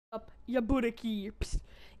Yabudaki.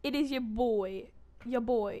 It is your boy,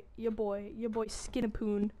 Skinnapoon,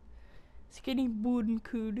 Skinny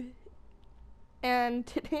Booncood. And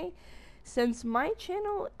today, since my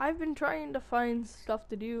channel, I've been trying to find stuff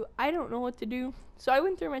to do. I don't know what to do, so I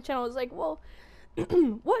went through my channel. I was like, well,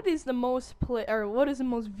 what is the most what is the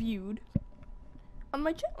most viewed on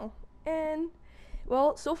my channel? And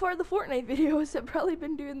well, so far the Fortnite videos have probably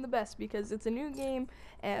been doing the best because it's a new game,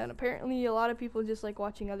 and apparently a lot of people just like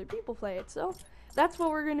watching other people play it. So that's what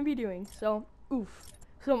we're gonna be doing. So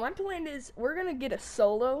So my plan is we're gonna get a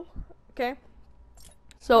solo, okay?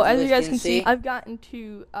 So as you guys can see, I've gotten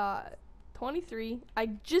to 23. I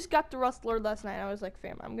just got the Rust Lord last night. I was like,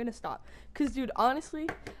 fam, I'm gonna stop, cause dude, honestly,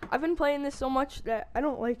 I've been playing this so much that I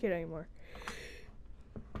don't like it anymore.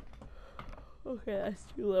 Okay, that's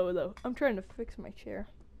too low though. I'm trying to fix my chair.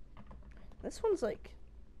 This one's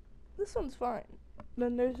fine.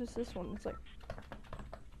 Then there's just this one. It's like, I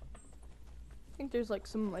think there's like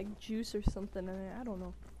some like juice or something in it. I don't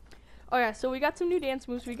know. Oh yeah, so we got some new dance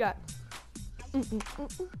moves. We got.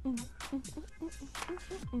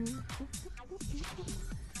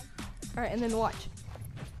 Alright, and then watch.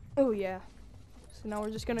 Oh yeah. So now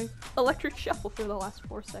we're just gonna electric shuffle for the last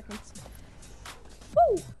 4 seconds.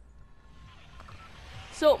 Woo!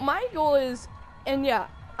 So my goal is, and yeah,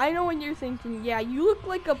 I know what you're thinking, yeah, you look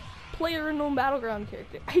like a PlayerUnknown Battleground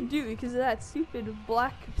character. I do, because of that stupid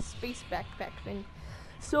black space backpack thing.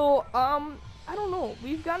 So, I don't know.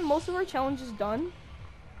 We've gotten most of our challenges done.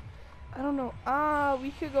 I don't know.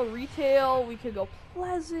 We could go retail. We could go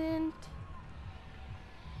pleasant.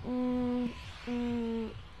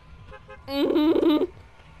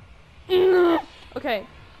 Okay.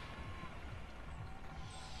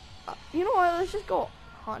 You know what? Let's just go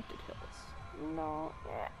Haunted Hills. No.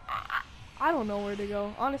 I don't know where to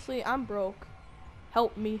go. Honestly, I'm broke.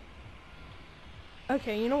 Help me.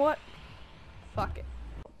 Okay, you know what? Fuck it.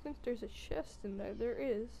 I don't think there's a chest in there. There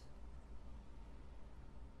is.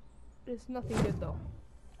 It's nothing good though.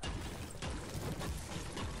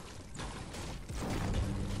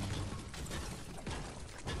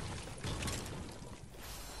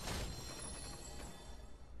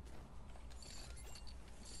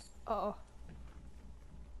 Uh-oh.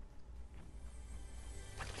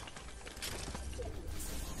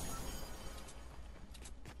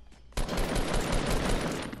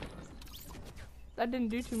 That didn't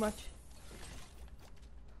do too much.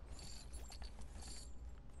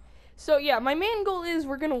 So yeah, my main goal is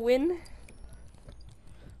we're gonna win.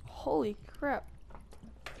 Holy crap.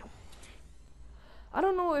 I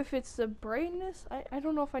don't know if it's the brightness. I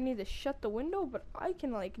don't know if I need to shut the window, but I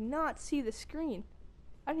can like not see the screen.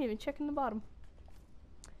 I didn't even check in the bottom.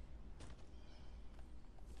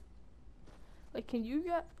 Like, can you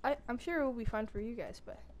guys, I'm sure it will be fine for you guys,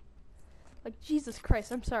 but like, Jesus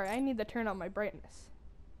Christ, I'm sorry, I need to turn on my brightness.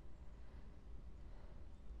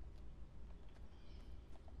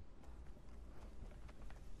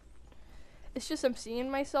 It's just I'm seeing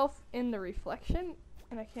myself in the reflection,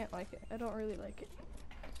 and I can't like it. I don't really like it.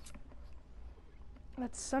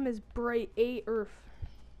 That sun is bright AF.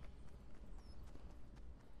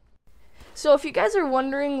 So if you guys are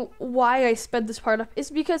wondering why I sped this part up, it's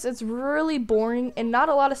because it's really boring and not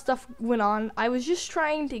a lot of stuff went on. I was just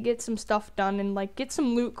trying to get some stuff done and like get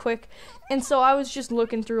some loot quick, and so I was just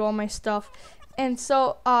looking through all my stuff. And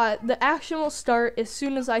so the action will start as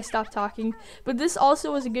soon as I stop talking, but this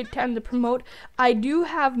also is a good time to promote. I do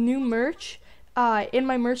have new merch in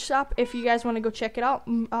my merch shop if you guys want to go check it out.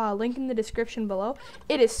 Link in the description below.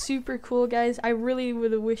 It is super cool, guys. I really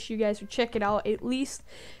would wish you guys would check it out at least.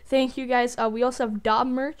 Thank you guys. We also have Dob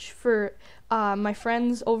merch for my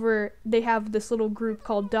friends over. They have this little group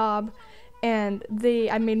called Dob, and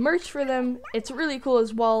I made merch for them. It's really cool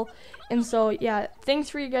as well. And so yeah, thanks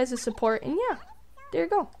for you guys' support, and yeah, there you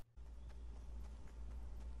go.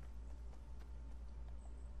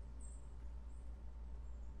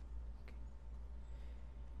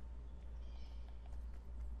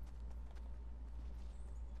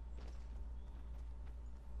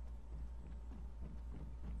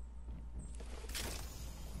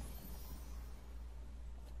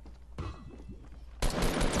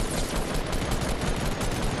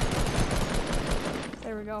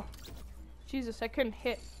 There we go. Jesus, I couldn't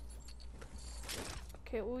hit.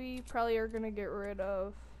 Okay, we probably are gonna get rid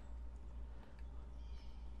of.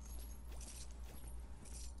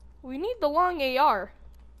 We need the long AR.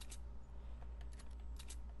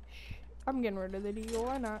 I'm getting rid of the deagle,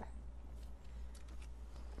 why not?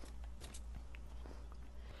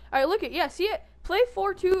 Alright, look it, yeah, see it? Play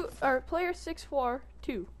 4-2, or player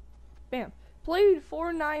 6-4-2. Bam. Play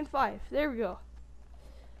 4-9-5. There we go.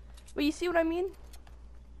 But you see what I mean?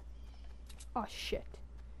 Oh shit.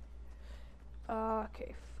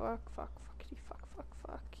 Okay, fuck.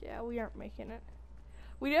 Yeah, we aren't making it.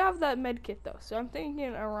 We do have that med kit though, so I'm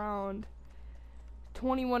thinking around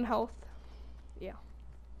 21 health. Yeah.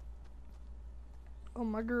 Oh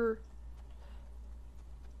my god.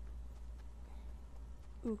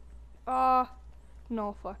 Ooh.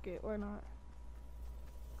 No, fuck it. Why not?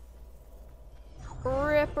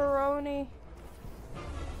 Ripperoni.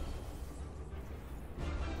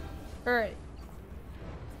 Alright.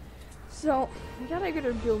 So, we gotta get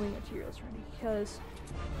our building materials ready because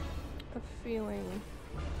I'm feeling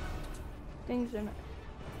things are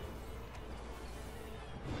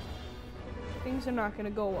not gonna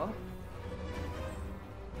go well.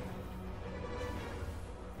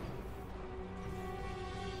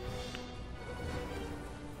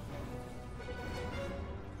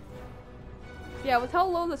 Yeah, with how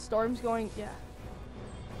low the storm's going, yeah.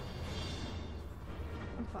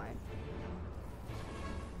 I'm fine.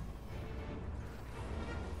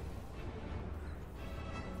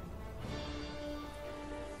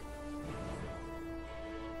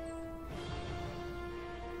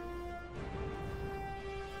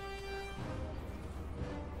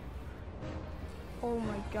 Oh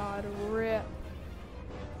my god, rip.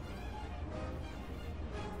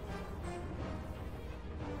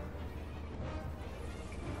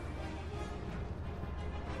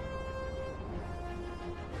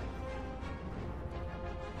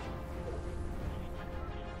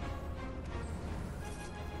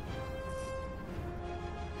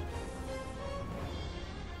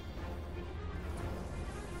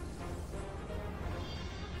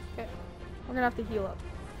 Okay, we're gonna have to heal up.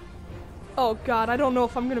 Oh god, I don't know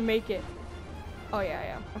if I'm gonna make it. Oh yeah, I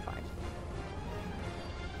am. I'm fine.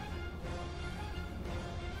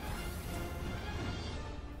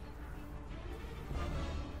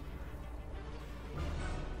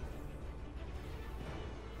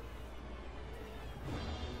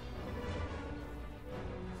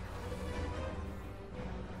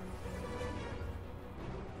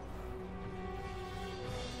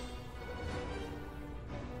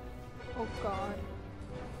 Oh god.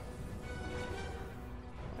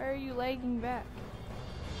 Why are you lagging back?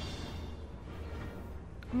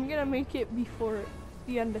 I'm gonna make it before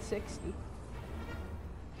the end of 60.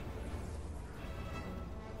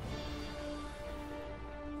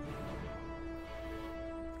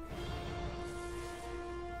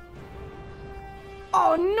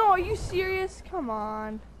 Oh no, are you serious? Come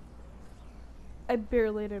on. I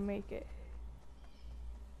barely didn't make it.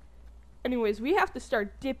 Anyways, we have to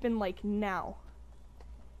start dipping like now.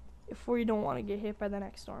 If we don't want to get hit by the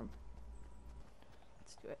next storm.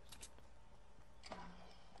 Let's do it.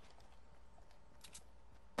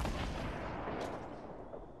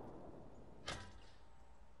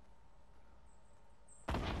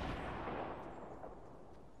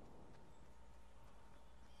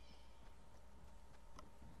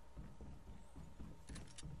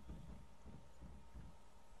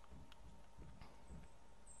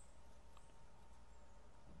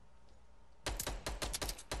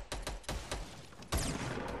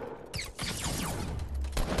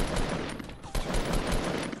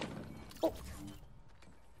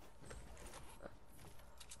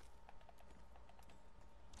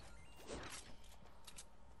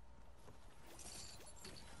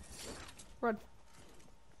 Run.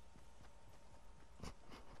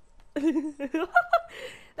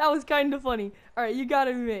 That was kind of funny. Alright, you gotta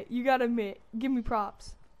admit. Give me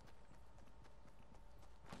props.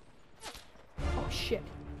 Oh shit.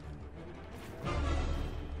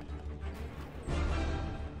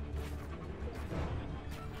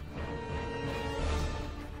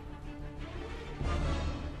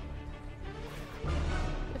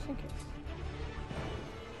 Just in case.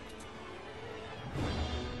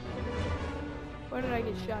 Where did I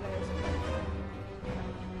get shot at?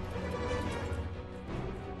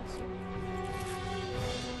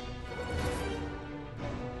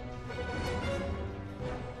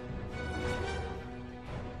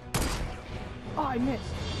 Oh, I missed.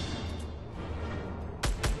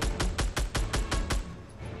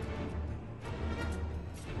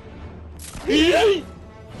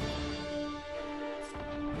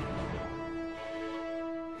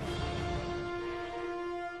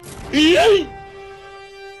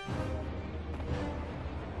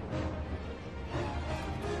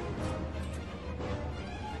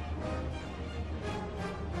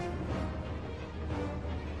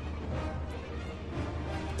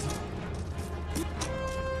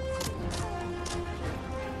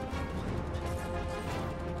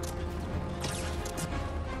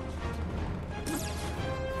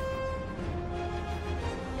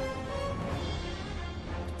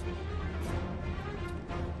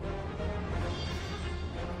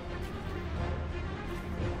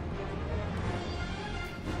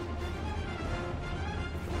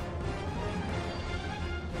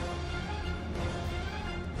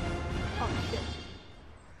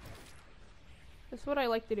 This is what I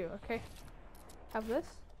like to do, okay? Have this.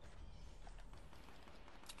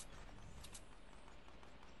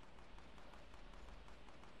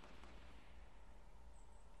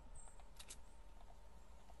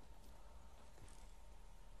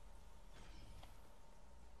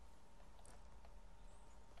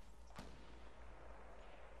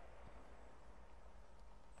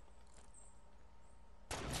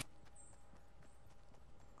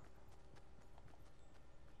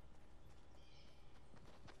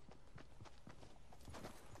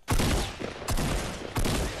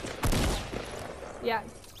 Yeah,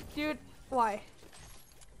 dude, why?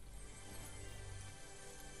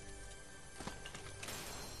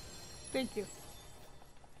 Thank you.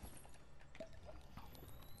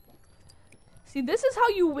 See, this is how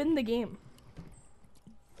you win the game.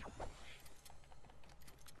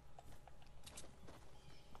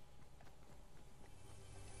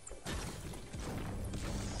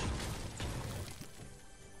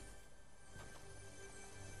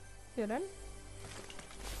 You done?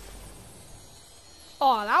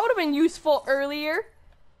 Oh, that would have been useful earlier.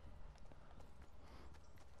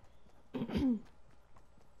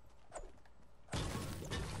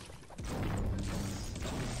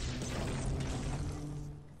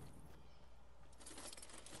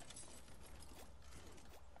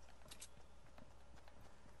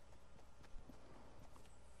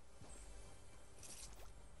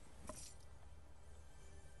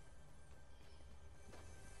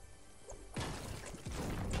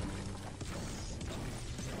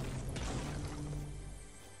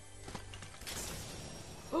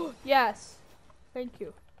 Yes. Thank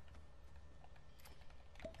you.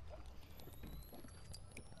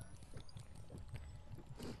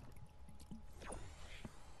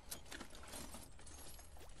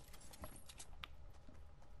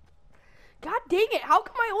 God dang it, how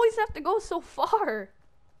come I always have to go so far?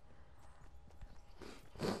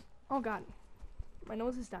 Oh god. My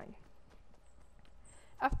nose is dying.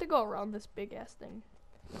 I have to go around this big ass thing.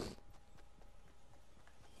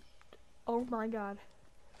 Oh my god.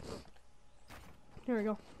 Here we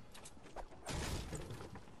go.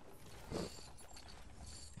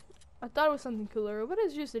 I thought it was something cooler, but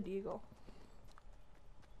it's just a deagle.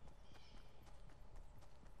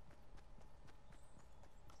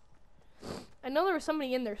 I know there was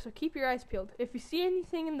somebody in there, so keep your eyes peeled. If you see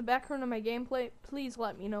anything in the background of my gameplay, please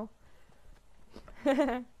let me know.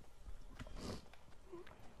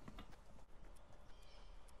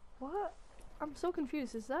 What? I'm so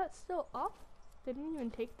confused. Is that still up? They didn't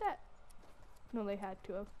even take that? No, they had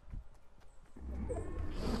to have.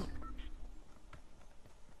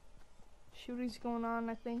 Shooting's going on,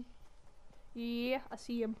 I think. Yeah, I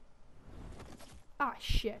see him. Ah,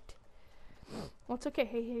 shit. Well, it's okay.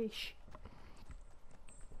 Hey, hey, shh.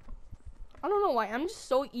 I don't know why. I'm just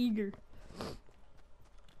so eager.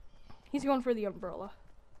 He's going for the umbrella.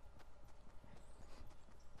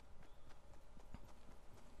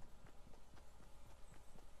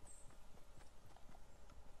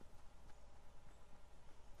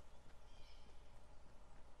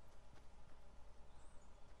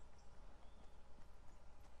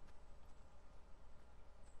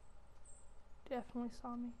 Definitely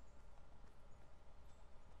saw me.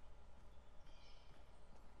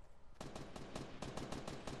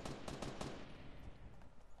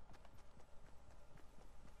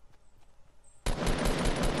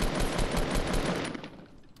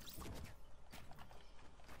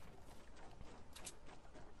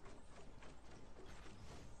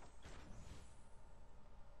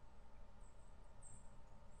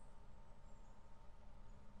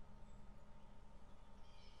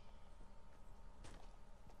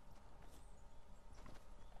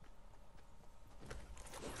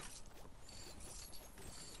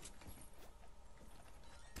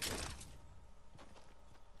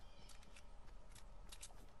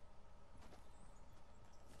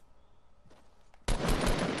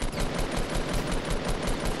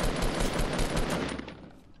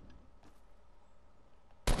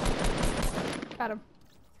 Got him.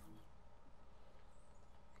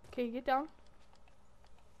 Okay, get down.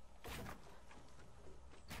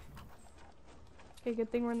 Okay,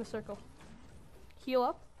 good thing we're in the circle. Heal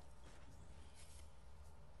up.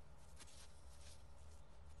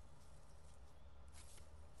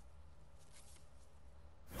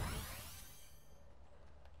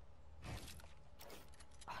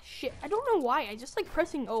 Oh, shit, I don't know why. I just like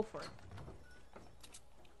pressing O for it.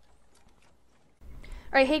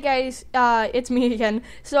 Alright, hey guys, it's me again.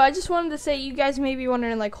 So I just wanted to say, you guys may be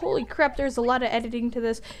wondering, like, holy crap, there's a lot of editing to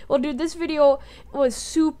this. Well, dude, this video was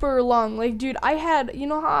super long. Like, dude, I had, you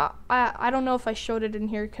know how, I don't know if I showed it in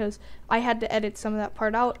here because I had to edit some of that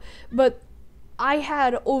part out, but I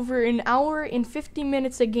had over an hour and 50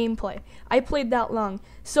 minutes of gameplay. I played that long.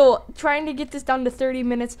 So trying to get this down to 30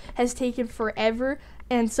 minutes has taken forever.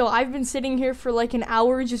 And so I've been sitting here for like an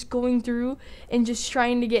hour just going through and just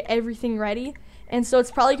trying to get everything ready. And so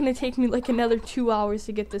it's probably going to take me like another 2 hours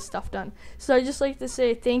to get this stuff done. So I'd just like to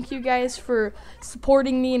say thank you guys for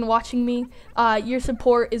supporting me and watching me. Your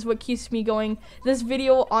support is what keeps me going. This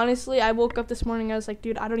video, honestly, I woke up this morning, I was like,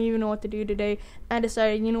 dude, I don't even know what to do today. And I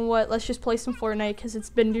decided, you know what, let's just play some Fortnite because it's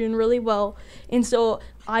been doing really well. And so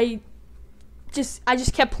I just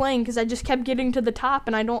kept playing because I just kept getting to the top,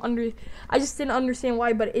 and I just didn't understand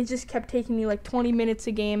why, but it just kept taking me like 20 minutes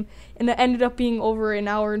a game, and it ended up being over an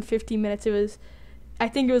hour and 50 minutes. I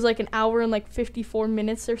think it was like an hour and like 54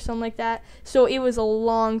 minutes or something like that. So it was a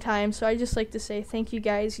long time. So I just like to say thank you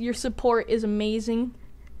guys. Your support is amazing.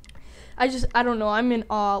 I don't know, I'm in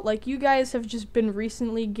awe. Like, you guys have just been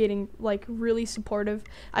recently getting like really supportive.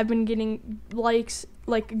 I've been getting likes,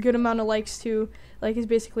 like a good amount of likes too, like is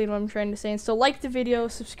basically what I'm trying to say. And so like the video,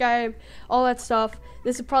 subscribe, all that stuff.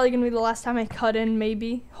 This is probably gonna be the last time I cut in,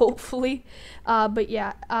 maybe, hopefully. But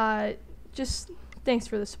yeah, just thanks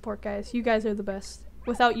for the support, guys. You guys are the best.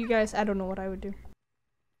 Without you guys, I don't know what I would do.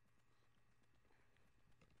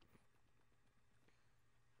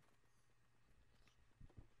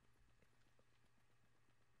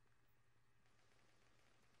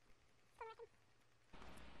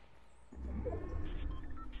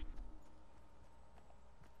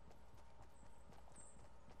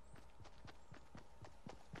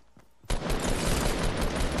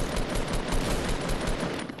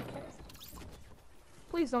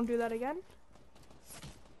 Please don't do that again.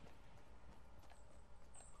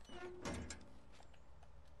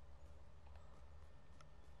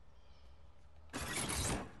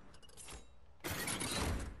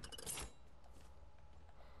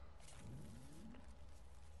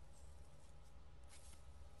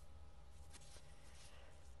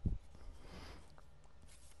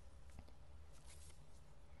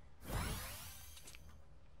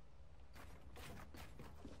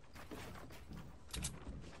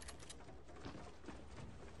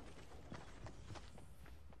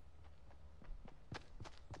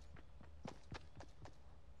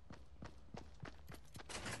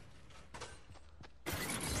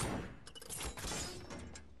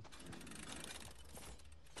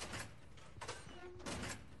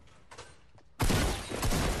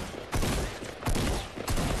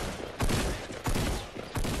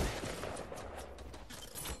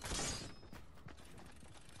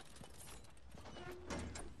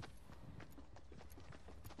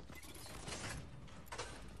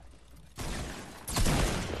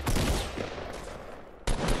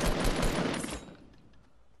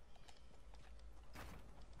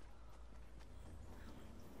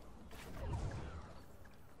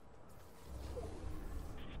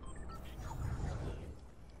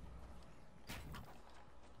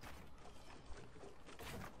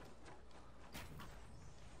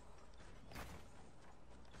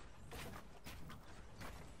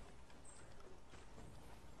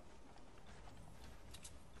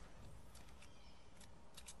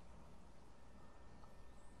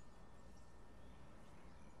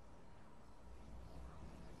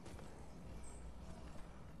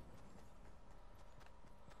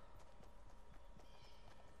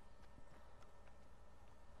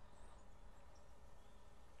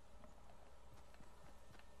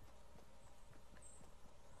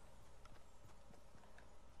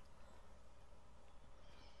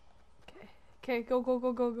 Okay, go, go,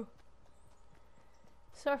 go, go, go.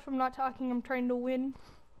 Sorry if I'm not talking, I'm trying to win.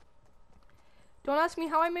 Don't ask me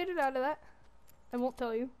how I made it out of that. I won't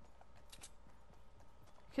tell you.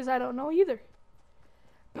 Because I don't know either.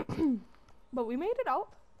 But we made it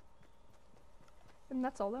out. And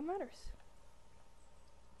that's all that matters.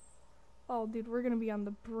 Oh, dude, we're gonna be on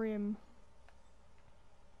the brim.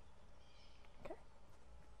 Okay.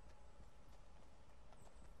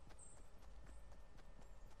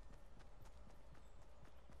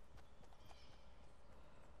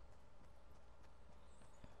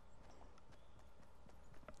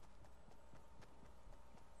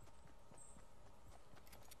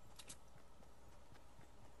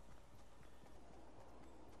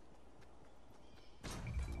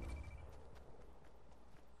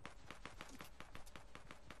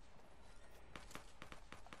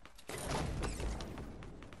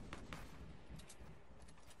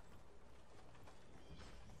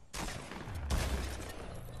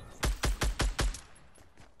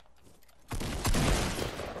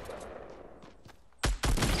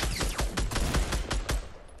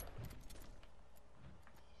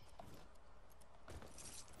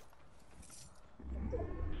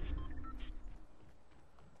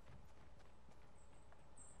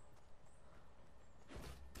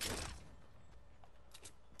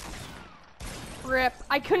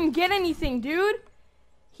 I couldn't get anything, dude.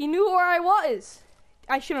 He knew where I was.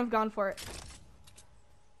 I shouldn't have gone for it.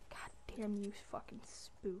 God damn you, fucking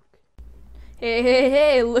spook.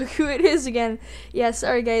 Hey, look who it is again. Yeah,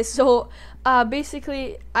 sorry guys. So,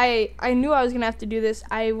 basically, I knew I was gonna have to do this.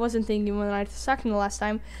 I wasn't thinking when I sucked in the last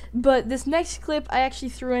time. But this next clip I actually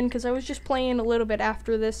threw in because I was just playing a little bit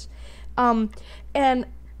after this. And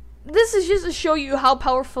this is just to show you how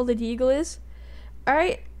powerful the Deagle is.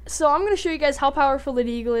 Alright? So I'm going to show you guys how powerful the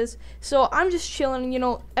Deagle is. So I'm just chilling, you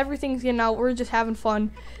know, everything's getting out, we're just having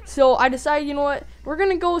fun. So I decided, you know what, we're going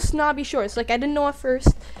to go snobby shorts. Like, I didn't know at first.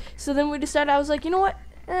 So then we decided, I was like, you know what,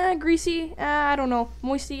 greasy, I don't know,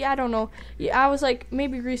 moisty, I don't know. Yeah, I was like,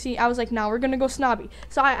 maybe greasy. I was like, nah, we're going to go snobby.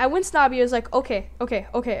 So I went snobby. I was like, okay,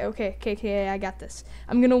 I got this.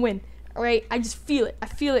 I'm going to win. Alright, I just feel it. I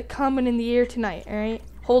feel it coming in the air tonight, alright?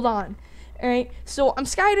 Hold on. Alright, so I'm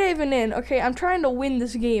skydiving in, okay? I'm trying to win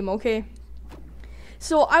this game, okay?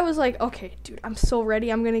 So I was like, okay, dude, I'm so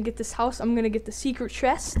ready. I'm gonna get this house. I'm gonna get the secret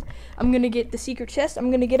chest. I'm gonna get the secret chest. I'm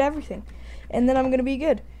gonna get everything. And then I'm gonna be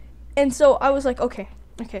good. And so I was like, okay.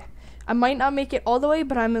 I might not make it all the way,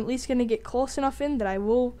 but I'm at least gonna get close enough in that I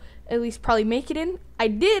will at least probably make it in. I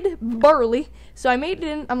did, barely. So I made it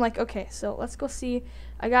in. I'm like, okay, so let's go see.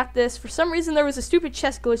 I got this. For some reason, there was a stupid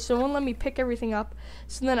chest glitch, so it won't let me pick everything up.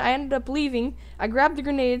 So then I ended up leaving. I grabbed the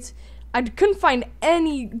grenades. I couldn't find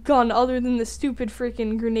any gun other than the stupid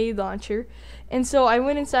freaking grenade launcher. And so I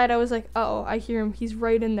went inside. I was like, uh-oh, I hear him. He's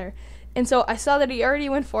right in there. And so I saw that he already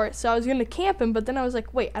went for it, so I was going to camp him, but then I was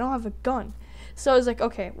like, wait, I don't have a gun. So I was like,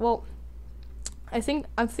 okay, well, I think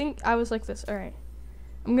I was like this. All right.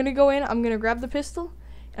 I'm going to go in. I'm going to grab the pistol.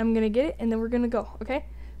 And I'm going to get it, and then we're going to go, okay?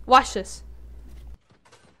 Watch this.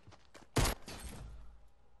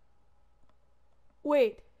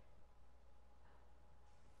 Wait.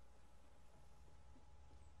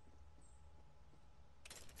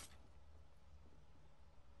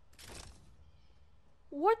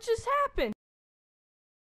 What just happened?